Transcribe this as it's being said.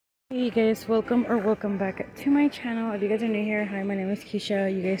Hey guys, welcome back to my channel. If you guys are new here, hi, my name is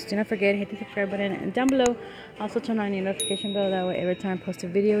Keisha. You guys do not forget, hit the subscribe button down below. Also turn on your notification bell, that way every time I post a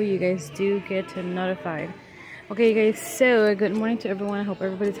video you guys do get notified. Okay guys, so good morning to everyone. I hope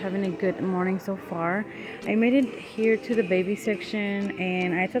everybody's having a good morning so far. I made it here to the baby section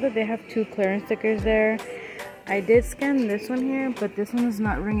and I saw that they have two clearance stickers there. I did scan this one here, but this one is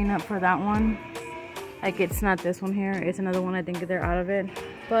not ringing up for that one. Like, it's not this one here, it's another one. I think they're out of it,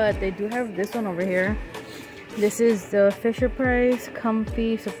 but they do have this one over here. This is the Fisher Price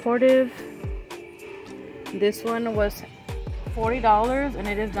Comfy Supportive. This one was $40 and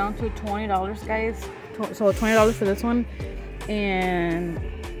it is down to $20, guys. So $20 for this one. And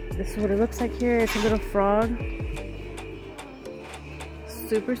this is what it looks like here. It's a little frog,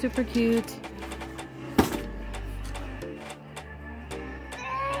 super cute.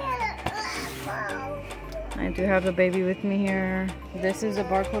 I do have the baby with me here. This is a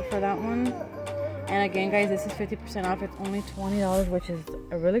barcode for that one. And again, guys, this is 50% off. It's only $20, which is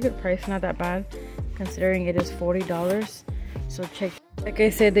a really good price. Not that bad, considering it is $40. So check. Like I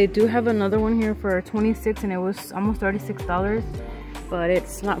said, they do have another one here for $26, and it was almost $36. But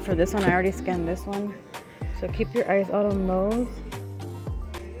it's not for this one. I already scanned this one. So keep your eyes out on those.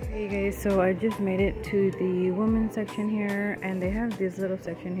 Hey guys, so I just made it to the women's section here, and they have this little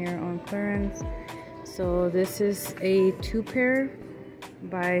section here on clearance. So this is a 2-pair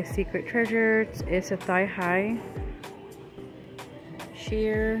by Secret Treasure. It's a thigh high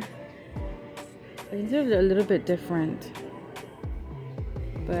sheer. These are a little bit different,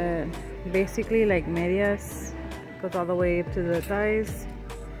 but basically like medias, goes all the way up to the thighs.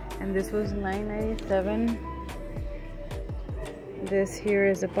 And this was $9.97. This here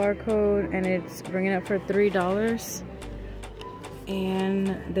is a barcode and it's bringing up for $3.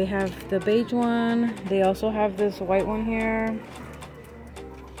 And they have the beige one. They also have this white one here.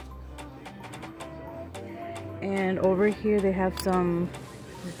 And over here they have some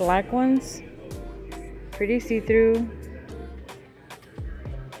black ones. Pretty see-through.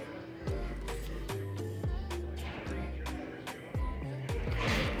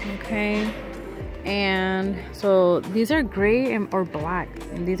 Okay. And so these are gray or black.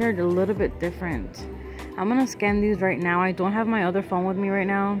 And these are a little bit different. I'm gonna scan these right now. I don't have my other phone with me right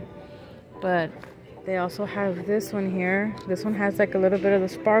now, but they also have this one here. This one has like a little bit of the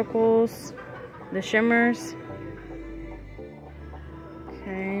sparkles, the shimmers.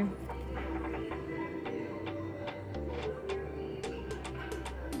 Okay.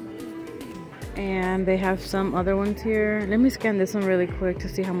 And they have some other ones here. Let me scan this one really quick to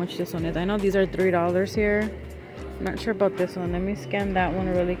see how much this one is. I know these are $3 here. Not sure about this one. Let me scan that one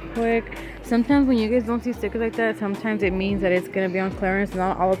really quick. Sometimes when you guys don't see stickers like that, sometimes it means that it's gonna be on clearance.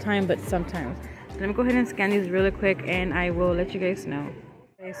 Not all the time, but sometimes. So let me go ahead and scan these really quick and I will let you guys know.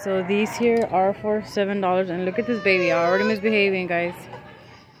 Okay, so these here are for $7, and look at this baby, already misbehaving, guys.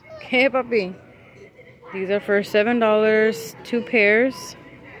 Okay, puppy. These are for $7, 2 pairs.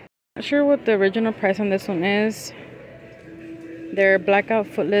 Not sure what the original price on this one is. They're blackout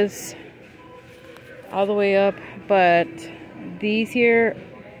footless all the way up, but these here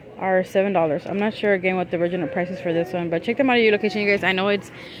are $7. I'm not sure again what the original price is for this one, but check them out at your location, you guys. I know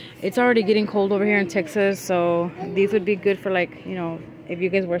it's already getting cold over here in Texas, so these would be good for, like, you know, if you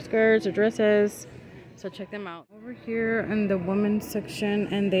guys wear skirts or dresses. So check them out. Over here in the women's section,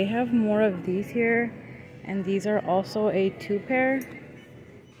 and they have more of these here, and these are also a 2-pair.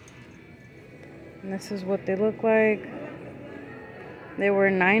 And this is what they look like. They were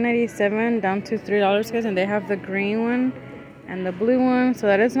 $9.97 down to $3, guys, and they have the green one and the blue one, so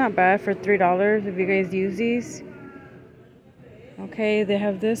that is not bad for $3 if you guys use these. Okay, they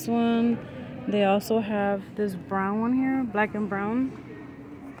have this one. They also have this brown one here, black and brown.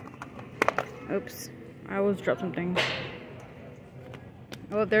 Oops, I almost dropped something.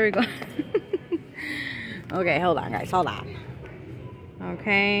 Oh, there we go. Okay, hold on, guys, hold on.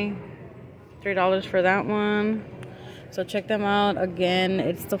 Okay, $3 for that one. So check them out. Again,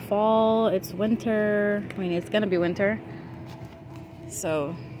 it's the fall, it's winter. I mean, it's gonna be winter.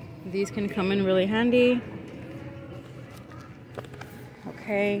 So these can come in really handy.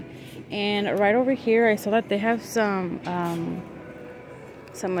 Okay, and right over here, I saw that they have some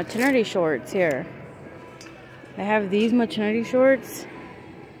maternity shorts here. They have these maternity shorts.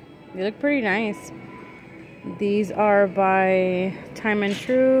 They look pretty nice. These are by Time and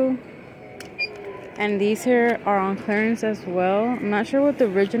True. And these here are on clearance as well. I'm not sure what the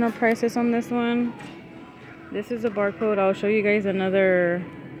original price is on this one. This is a barcode. I'll show you guys another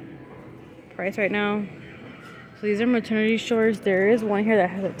price right now. So these are maternity shorts. There is one here that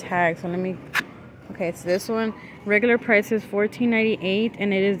has a tag, so let me Okay, it's this one. Regular price is $14.98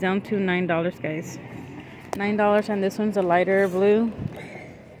 and it is down to $9, guys. $9, and this one's a lighter blue.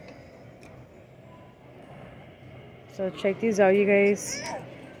 So check these out, you guys.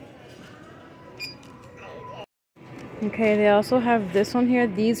 Okay, they also have this one here.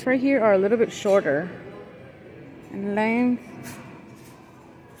 These right here are a little bit shorter in length.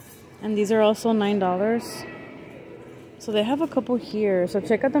 And these are also $9. So they have a couple here. So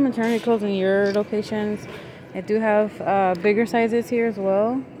check out the maternity clothes in your locations. They do have bigger sizes here as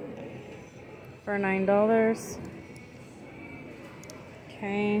well for $9.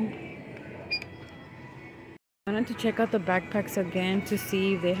 Okay. I wanted to check out the backpacks again to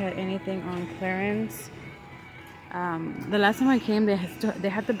see if they had anything on clearance. The last time I came, they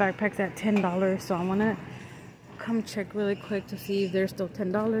had the backpacks at $10. So I want to come check really quick to see if they're still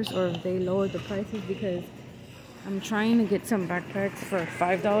 $10 or if they lowered the prices, because I'm trying to get some backpacks for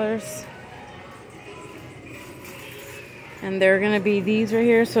 $5. And they're gonna be these right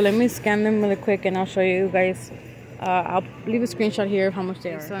here. So let me scan them really quick and I'll show you guys. I'll leave a screenshot here of how much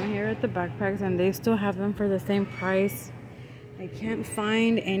they are. So I'm here at the backpacks and they still have them for the same price. I can't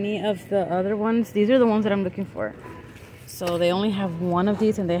find any of the other ones. These are the ones that I'm looking for. So they only have one of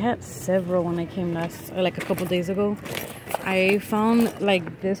these, and they had several when I came like a couple days ago. I found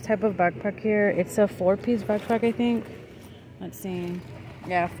like this type of backpack here. It's a 4-piece backpack, I think. Let's see.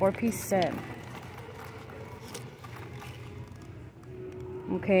 Yeah, 4-piece set.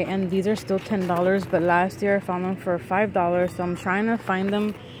 Okay, and these are still $10, but last year I found them for $5. So I'm trying to find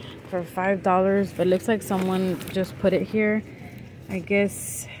them for $5, but it looks like someone just put it here. I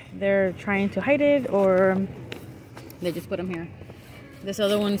guess they're trying to hide it, or they just put them here. This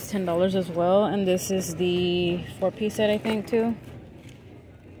other one's $10 as well, and this is the 4-piece set, I think, too.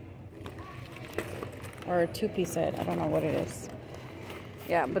 Or a 2-piece set, I don't know what it is.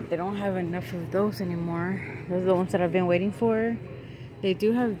 Yeah, but they don't have enough of those anymore. Those are the ones that I've been waiting for. They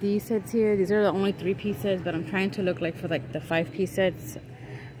do have these sets here. These are the only 3-piece sets, but I'm trying to look like for like the 5-piece sets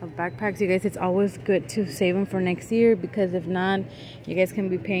of backpacks. You guys, it's always good to save them for next year, because if not, you guys can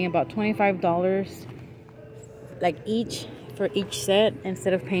be paying about $25 like each for each set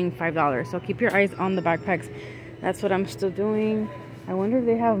instead of paying $5. So keep your eyes on the backpacks. That's what I'm still doing. I wonder if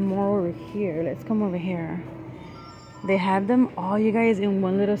they have more over here. Let's come over here. They had them all, you guys, in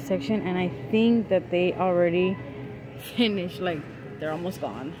one little section, and I think that they already finished. Like, they're almost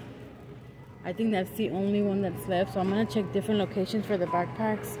gone. I think that's the only one that's left. So I'm gonna check different locations for the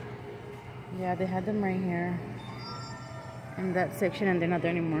backpacks. Yeah, they had them right here in that section, and they're not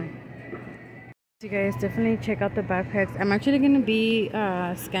there anymore. You guys, definitely check out the backpacks. I'm actually gonna be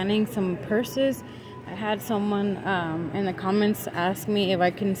scanning some purses. I had someone in the comments ask me if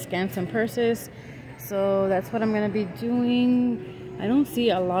I can scan some purses, so that's what I'm gonna be doing. I don't see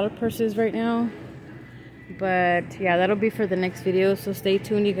a lot of purses right now, but yeah, that'll be for the next video. So stay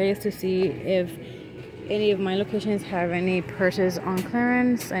tuned, you guys, to see if any of my locations have any purses on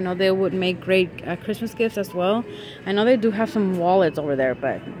clearance. I know they would make great Christmas gifts as well. I know they do have some wallets over there,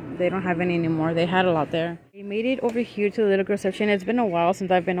 but they don't have any anymore. They had a lot there. I made it over here to the little girl section. It's been a while since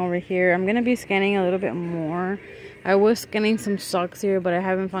I've been over here. I'm gonna be scanning a little bit more. I was scanning some socks here, but I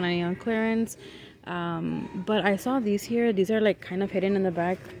haven't found any on clearance. But I saw these here. These are like kind of hidden in the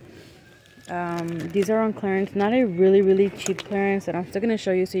back. These are on clearance, not a really cheap clearance, and I'm still gonna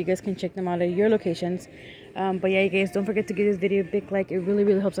show you so you guys can check them out at your locations. But yeah, you guys, don't forget to give this video a big like. It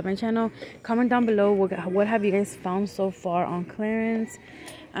really helps out my channel. Comment down below what have you guys found so far on clearance.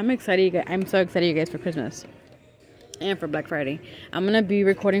 I'm excited, you guys. I'm so excited, you guys, for Christmas and for Black Friday. I'm gonna be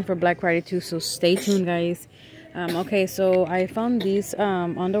recording for Black Friday too, so stay tuned, guys. Okay, so I found these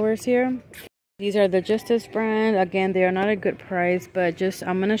underwears here. These are the Justice brand. Again, they are not a good price, but just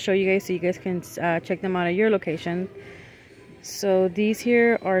I'm gonna show you guys so you guys can check them out at your location. So these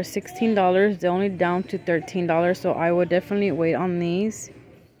here are $16. They're only down to $13, so I would definitely wait on these.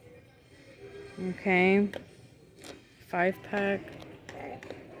 Okay, 5-pack.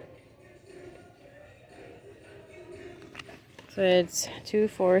 So it's 2,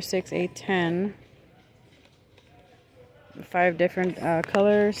 4, 6, 8, 10. 5 different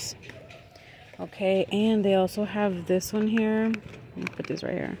colors. Okay, and they also have this one here. Let me put this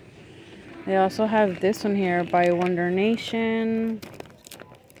right here. They also have this one here by Wonder Nation.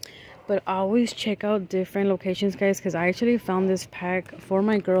 But always check out different locations, guys, because I actually found this pack for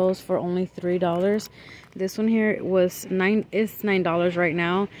my girls for only $3. This one here was $9 right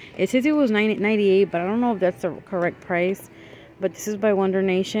now. It says it was $9.98, but I don't know if that's the correct price. But this is by Wonder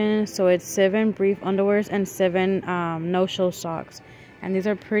Nation, so it's 7 brief underwears and 7 no-show socks, and these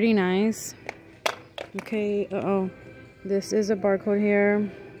are pretty nice. Okay, this is a barcode here.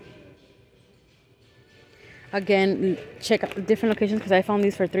 Again, check out different locations because I found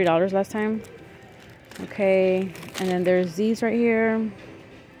these for $3 last time. Okay, and then there's these right here.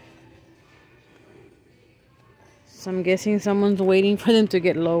 So I'm guessing someone's waiting for them to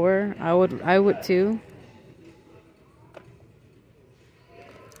get lower. I would too.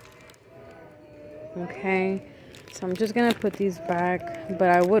 Okay, so I'm just gonna put these back, but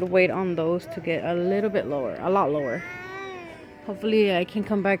I would wait on those to get a little bit lower, a lot lower. Hopefully I can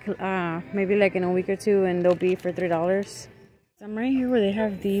come back maybe like in a week or two and they'll be for $3. So I'm right here where they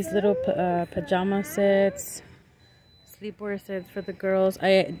have these little pajama sets, sleepwear sets for the girls.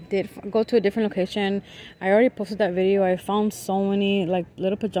 I did go to a different location. I already posted that video. I found so many like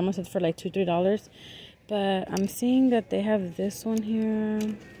little pajama sets for like $2-3, but I'm seeing that they have this one here.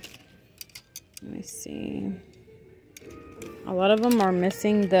 Let me see. A lot of them are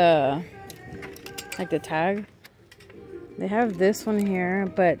missing the tag. They have this one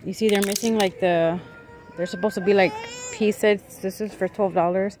here, but you see they're missing like they're supposed to be like piece sets. This is for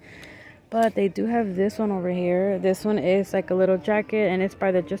 $12, but they do have this one over here. This one is like a little jacket, and it's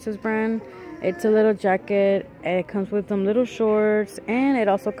by the Justice brand. It's a little jacket, and it comes with some little shorts, and it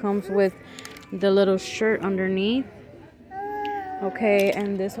also comes with the little shirt underneath. Okay,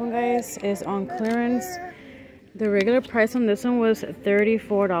 and this one, guys, is on clearance. The regular price on this one was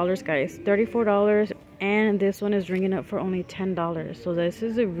 $34, guys. $34, and this one is ringing up for only $10. So this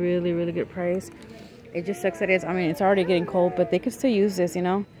is a really, really good price. It just sucks that it's already getting cold, but they could still use this, you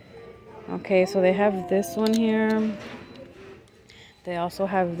know. Okay, so they have this one here. They also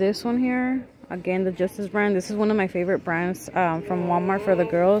have this one here. Again, the Justice brand. This is one of my favorite brands from Walmart for the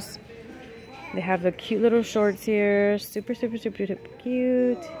girls. They have the cute little shorts here. Super, super, super, super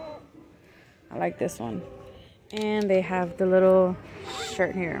cute. I like this one. And they have the little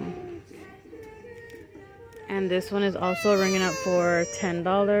shirt here. And this one is also ringing up for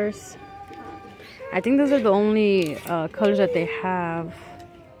 $10. I think those are the only colors that they have.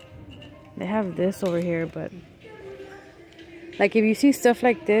 They have this over here, but like if you see stuff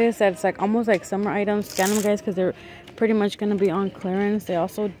like this that's like almost like summer items, scan them, guys, because they're pretty much gonna be on clearance. They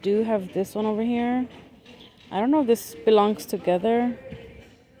also do have this one over here. I don't know if this belongs together,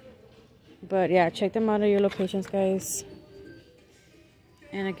 but yeah, check them out at your locations, guys.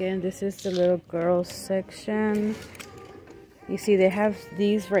 And again, this is the little girls section. You see they have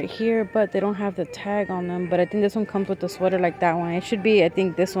these right here, but they don't have the tag on them. But I think this one comes with the sweater like that one. It should be, I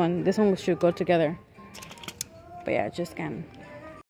think this one should go together. But yeah, just scan.